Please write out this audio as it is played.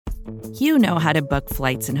You know how to book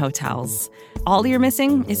flights and hotels. All you're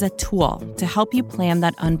missing is a tool to help you plan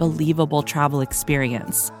that unbelievable travel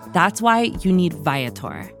experience. That's why you need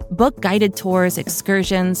Viator. Book guided tours,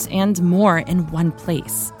 excursions, and more in one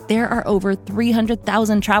place. There are over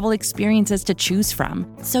 300,000 travel experiences to choose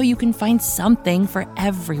from, so you can find something for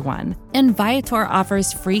everyone. And Viator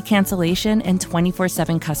offers free cancellation and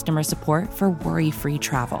 24/7 customer support for worry-free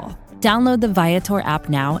travel. Download the Viator app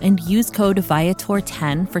now and use code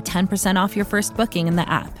Viator10 for 10% off your first booking in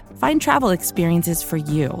the app. Find travel experiences for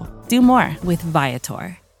you. Do more with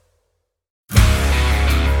Viator.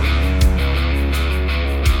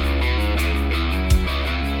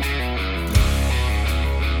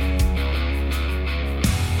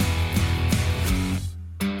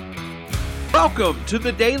 Welcome to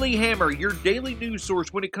the Daily Hammer, your daily news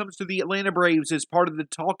source when it comes to the Atlanta Braves as part of the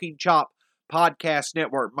Talking Chop Podcast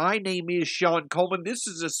Network. My name is Sean Coleman. This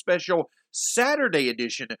is a special Saturday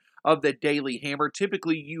edition of the Daily Hammer.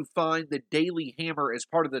 Typically, you find the Daily Hammer as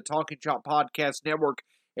part of the Talking Chop Podcast Network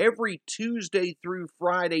every Tuesday through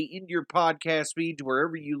Friday in your podcast feeds,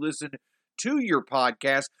 wherever you listen to your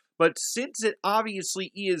podcast. But since it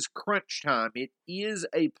obviously is crunch time, it is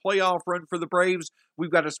a playoff run for the Braves,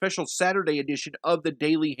 we've got a special Saturday edition of the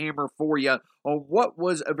Daily Hammer for you on what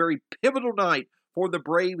was a very pivotal night for the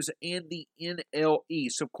Braves and the NL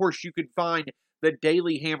East. Of course, you can find the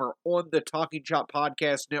Daily Hammer on the Talking Chop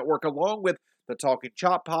Podcast Network, along with the Talking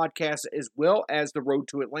Chop Podcast, as well as the Road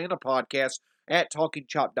to Atlanta podcast at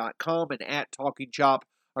TalkingChop.com and at Talking Chop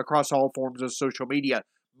across all forms of social media.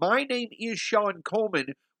 My name is Sean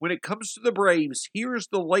Coleman. When it comes to the Braves, here's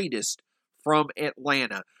the latest from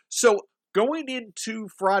Atlanta. So, going into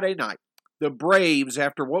Friday night, the Braves,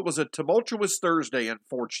 after what was a tumultuous Thursday,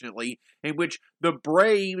 unfortunately, in which the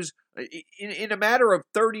Braves, in a matter of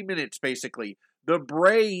 30 minutes, basically, the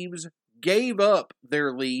Braves gave up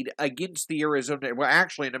their lead against the Arizona, well,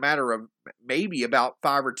 actually, in a matter of maybe about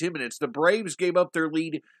 5 or 10 minutes, the Braves gave up their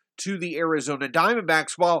lead to the Arizona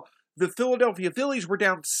Diamondbacks, while the Philadelphia Phillies were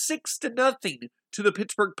down 6-0 to the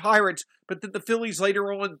Pittsburgh Pirates, but then the Phillies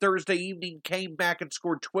later on Thursday evening came back and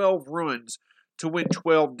scored 12 runs to win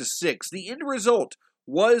 12-6. The end result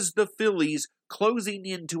was the Phillies closing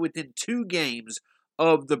in to within 2 games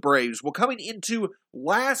of the Braves. Well, coming into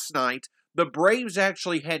last night, the Braves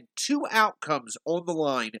actually had 2 outcomes on the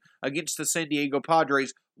line against the San Diego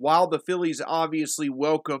Padres, while the Phillies obviously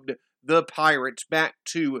welcomed the Pirates back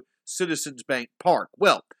to Citizens Bank Park.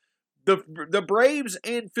 Well, the Braves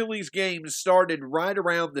and Phillies games started right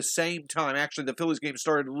around the same time. Actually, the Phillies game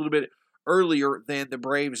started a little bit earlier than the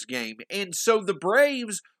Braves game. And so the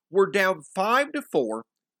Braves were down 5-4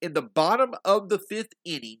 in the bottom of the 5th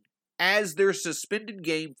inning as their suspended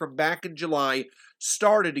game from back in July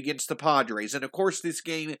started against the Padres. And of course, this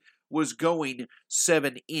game was going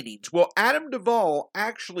 7 innings. Well, Adam Duvall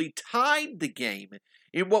actually tied the game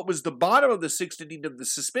in what was the bottom of the 6th inning of the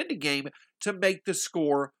suspended game to make the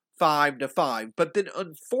score 5-5. But then,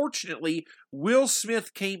 unfortunately, Will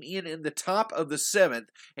Smith came in the top of the 7th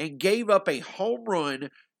and gave up a home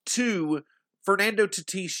run to Fernando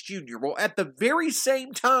Tatis Jr. Well, at the very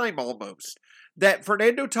same time, almost, that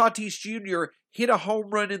Fernando Tatis Jr. hit a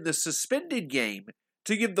home run in the suspended game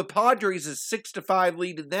to give the Padres a 6-5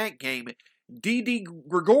 lead in that game, Didi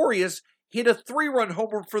Gregorius hit a 3-run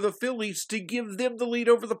homer for the Phillies to give them the lead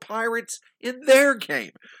over the Pirates in their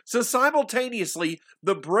game. So simultaneously,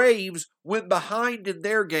 the Braves went behind in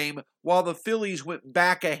their game while the Phillies went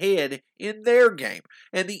back ahead in their game.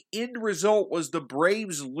 And the end result was the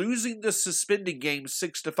Braves losing the suspended game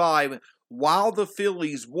 6-5 while the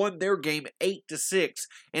Phillies won their game 8-6.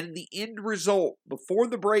 And the end result, before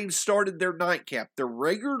the Braves started their nightcap, their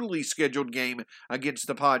regularly scheduled game against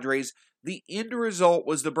the Padres, the end result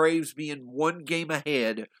was the Braves being 1 game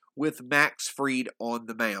ahead with Max Fried on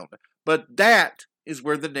the mound. But that is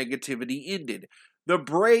where the negativity ended. The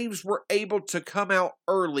Braves were able to come out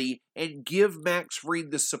early and give Max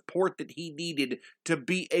Fried the support that he needed to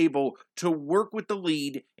be able to work with the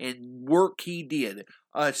lead, and work he did.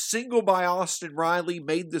 A single by Austin Riley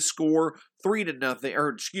made the score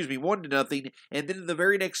 1-0, and then in the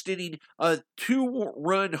very next inning, a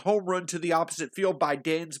 2-run home run to the opposite field by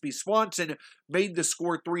Dansby Swanson made the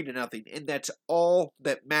score 3-0, and that's all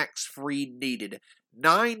that Max Fried needed.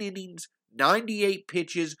 9 innings, 98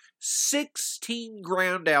 pitches, 16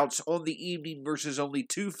 groundouts on the evening versus only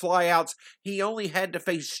 2 flyouts. He only had to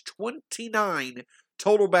face 29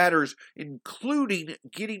 total batters, including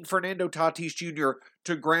getting Fernando Tatis Jr.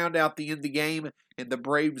 to ground out the end of the game, and the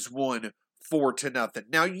Braves won 4-0.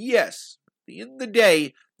 Now, yes, at the end of the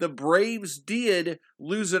day, the Braves did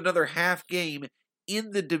lose another half game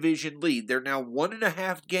in the division lead. They're now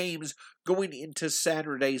 1.5 games going into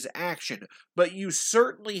Saturday's action. But you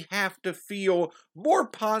certainly have to feel more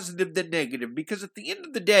positive than negative, because at the end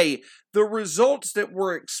of the day, the results that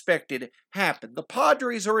were expected happened. The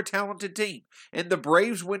Padres are a talented team, and the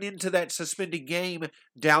Braves went into that suspended game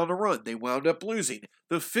down a run. They wound up losing.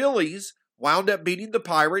 The Phillies wound up beating the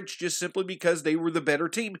Pirates just simply because they were the better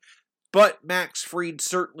team. But Max Fried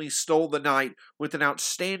certainly stole the night with an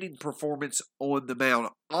outstanding performance on the mound.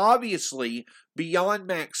 Obviously, beyond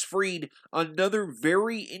Max Fried, another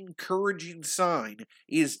very encouraging sign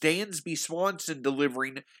is Dansby Swanson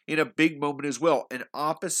delivering in a big moment as well. An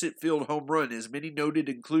opposite field home run, as many noted,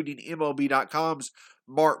 including MLB.com's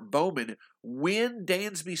Mark Bowman. When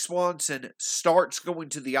Dansby Swanson starts going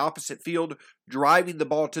to the opposite field, driving the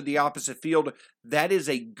ball to the opposite field, that is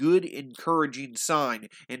a good, encouraging sign.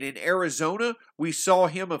 And in Arizona, we saw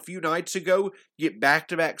him a few nights ago get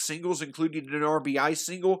back-to-back singles, including an RBI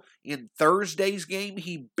single. In Thursday's game,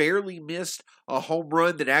 he barely missed a home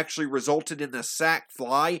run that actually resulted in a sac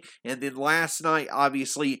fly. And then last night,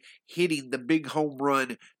 obviously, hitting the big home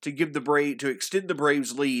run to give to extend the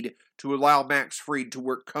Braves' lead, to allow Max Fried to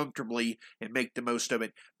work comfortably and make the most of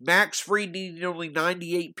it. Max Fried needed only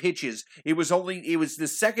 98 pitches. It was the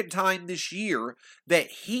second time this year that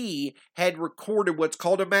he had recorded what's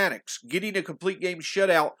called a Maddox, getting a complete game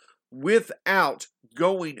shutout without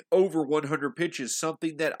going over 100 pitches,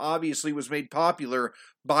 something that obviously was made popular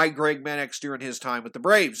by Greg Maddux during his time with the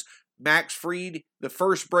Braves. Max Fried, the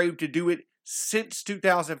first Brave to do it since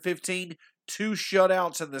 2015, 2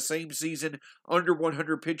 shutouts in the same season, under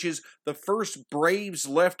 100 pitches. The first Braves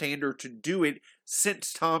left-hander to do it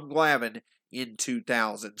since Tom Glavine in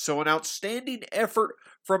 2000. So an outstanding effort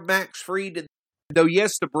from Max Fried. And though,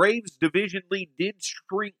 yes, the Braves' division lead did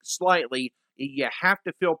shrink slightly, you have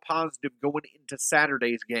to feel positive going into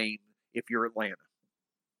Saturday's game if you're Atlanta.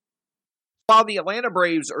 While the Atlanta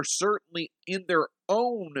Braves are certainly in their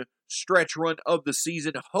own stretch run of the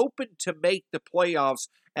season, hoping to make the playoffs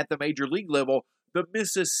at the major league level, the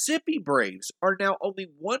Mississippi Braves are now only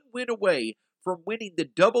 1 win away from winning the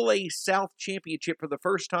AA South Championship for the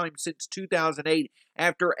first time since 2008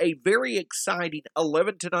 after a very exciting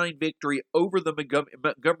 11-9 victory over the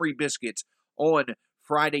Montgomery Biscuits on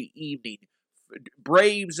Friday evening.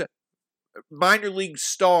 Braves minor league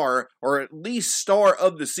star, or at least star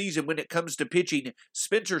of the season when it comes to pitching,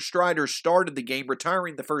 Spencer Strider started the game,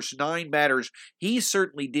 retiring the first 9 batters. He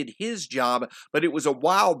certainly did his job, but it was a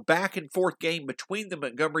wild back-and-forth game between the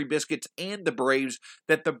Montgomery Biscuits and the Braves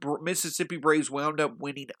that the Mississippi Braves wound up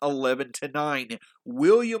winning 11-9.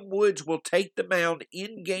 William Woods will take the mound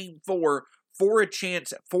in Game 4 for a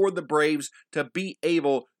chance for the Braves to be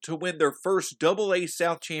able to win their first AA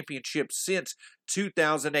South Championship since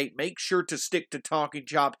 2008. Make sure to stick to Talking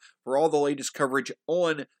Chop for all the latest coverage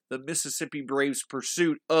on the Mississippi Braves'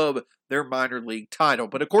 pursuit of their minor league title.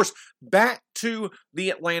 But of course, back to the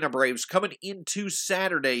Atlanta Braves coming into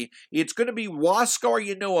Saturday. It's going to be Huascar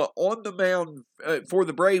Ynoa on the mound for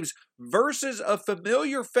the Braves versus a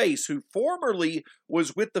familiar face who formerly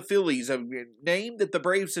was with the Phillies, a name that the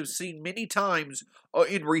Braves have seen many times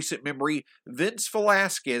in recent memory. Vince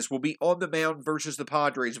Velasquez will be on the mound versus the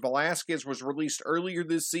Padres. Velasquez was released earlier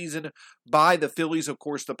this season by the Phillies. Of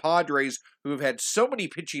course, the Padres, who have had so many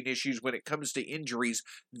pitching issues when it comes to injuries,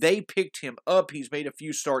 they picked him up. He's made a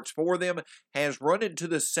few starts for them, has run into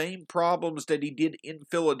the same problems that he did in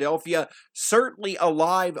Philadelphia. Certainly a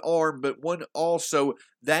live arm, but one also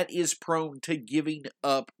that is prone to giving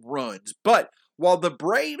up runs. But while the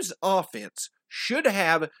Braves offense should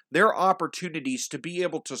have their opportunities to be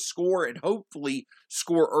able to score and hopefully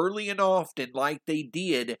score early and often like they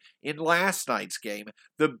did in last night's game,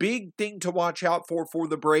 the big thing to watch out for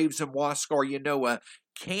the Braves and Huascar Ynoa,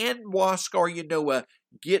 can Huascar Ynoa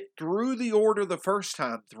get through the order the first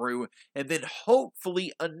time through, and then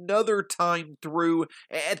hopefully another time through,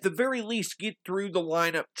 at the very least get through the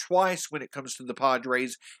lineup twice when it comes to the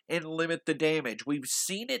Padres and limit the damage. We've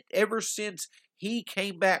seen it ever since he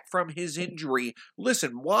came back from his injury.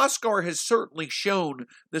 Listen, Huascar has certainly shown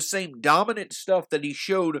the same dominant stuff that he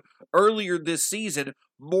showed earlier this season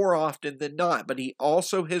more often than not, but he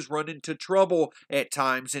also has run into trouble at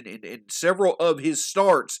times in several of his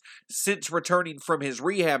starts since returning from his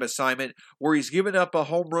rehab assignment, where he's given up a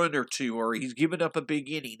home run or two, or he's given up a big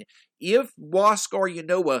inning. If Huascar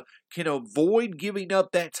Ynoa can avoid giving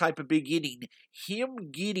up that type of big inning,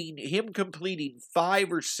 him completing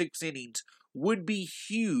 5 or 6 innings would be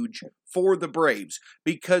huge for the Braves,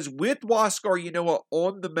 because with Huascar Ynoa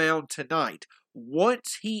on the mound tonight,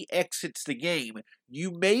 once he exits the game,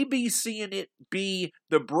 you may be seeing it be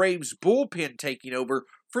the Braves bullpen taking over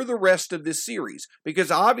for the rest of this series, because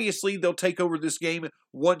obviously they'll take over this game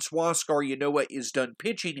once Huascar Ynoa is done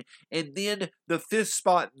pitching, and then the fifth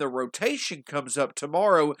spot in the rotation comes up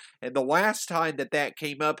tomorrow, and the last time that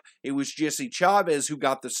came up, it was Jesse Chavez who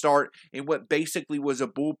got the start in what basically was a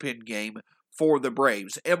bullpen game for the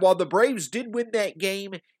Braves. And while the Braves did win that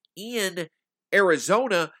game in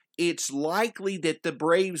Arizona, it's likely that the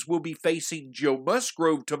Braves will be facing Joe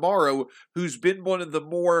Musgrove tomorrow, who's been one of the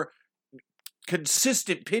more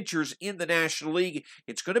consistent pitchers in the National League.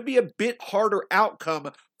 It's going to be a bit harder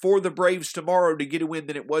outcome for the Braves tomorrow to get a win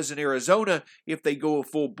than it was in Arizona if they go a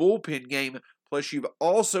full bullpen game. Plus, you've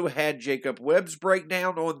also had Jacob Webb's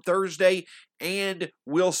breakdown on Thursday and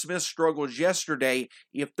Will Smith's struggles yesterday.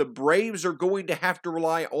 If the Braves are going to have to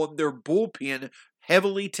rely on their bullpen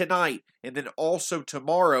heavily tonight and then also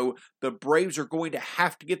tomorrow, the Braves are going to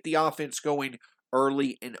have to get the offense going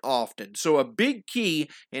early and often. So a big key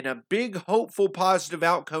and a big hopeful positive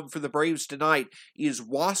outcome for the Braves tonight is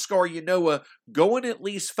Huascar Ynoa going at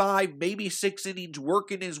least 5, maybe 6 innings,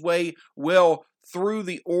 working his way well through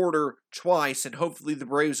the order twice, and hopefully the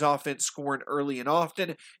Braves offense scoring early and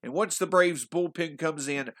often. And once the Braves bullpen comes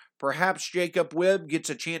in, perhaps Jacob Webb gets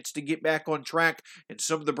a chance to get back on track, and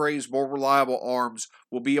some of the Braves' more reliable arms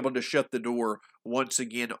will be able to shut the door once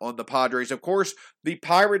again on the Padres. Of course, the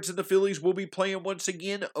Pirates and the Phillies will be playing once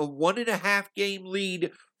again a 1.5 game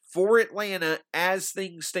lead for Atlanta as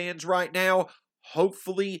things stands right now.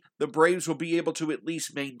 Hopefully, the Braves will be able to at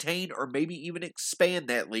least maintain or maybe even expand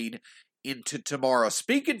that lead into tomorrow.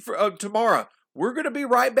 Speaking of tomorrow, we're going to be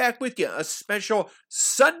right back with you, a special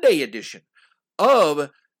Sunday edition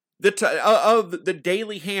of the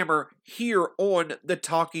Daily Hammer here on the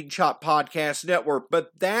Talking Chop Podcast Network.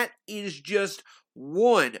 But that is just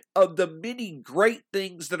one of the many great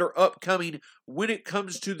things that are upcoming when it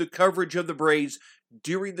comes to the coverage of the Braves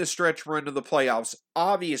during the stretch run of the playoffs.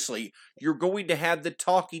 Obviously, you're going to have the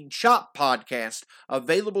Talking Chop podcast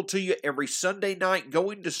available to you every Sunday night,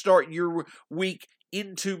 going to start your week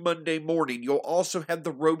into Monday morning. You'll also have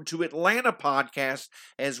the Road to Atlanta podcast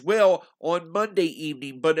as well on Monday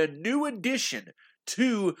evening, but a new addition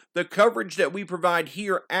to the coverage that we provide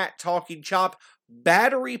here at Talking Chop,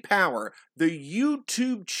 Battery Power, the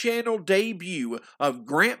YouTube channel debut of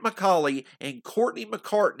Grant McCauley and Courtney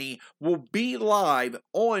McCartney, will be live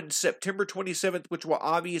on September 27th, which will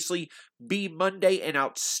obviously be Monday. An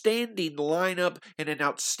outstanding lineup and an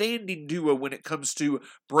outstanding duo when it comes to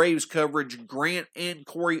Braves coverage. Grant and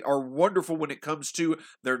Corey are wonderful when it comes to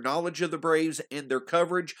their knowledge of the Braves and their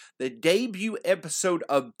coverage. The debut episode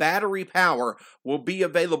of Battery Power will be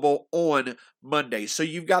available on Monday. So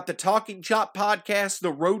you've got the Talking Chop podcast,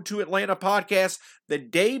 the Road to Atlanta podcast, the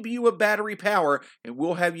debut of Battery Power, and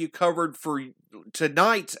we'll have you covered for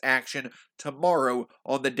tonight's action tomorrow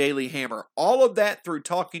on the Daily Hammer. All of that through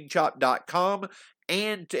TalkingChop.com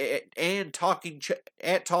and at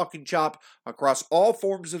Talking Chop across all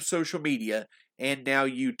forms of social media and now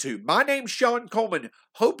YouTube. My name's Sean Coleman.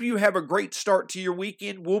 Hope you have a great start to your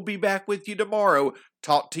weekend. We'll be back with you tomorrow.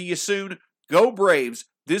 Talk to you soon. Go Braves.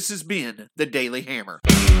 This has been the Daily Hammer.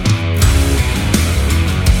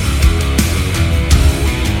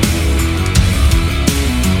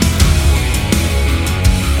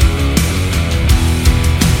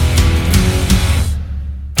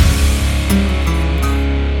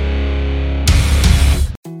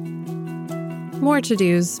 More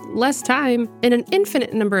to-dos, less time, and an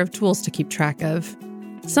infinite number of tools to keep track of.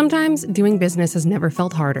 Sometimes doing business has never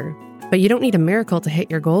felt harder, but you don't need a miracle to hit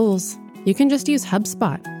your goals. You can just use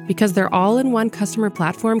HubSpot, because their all-in-one customer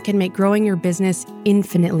platform can make growing your business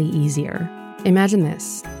infinitely easier. Imagine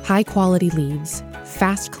this: high-quality leads,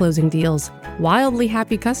 fast closing deals, wildly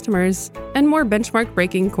happy customers, and more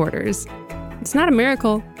benchmark-breaking quarters. It's not a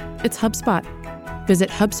miracle, it's HubSpot. Visit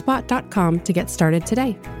HubSpot.com to get started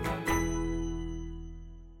today.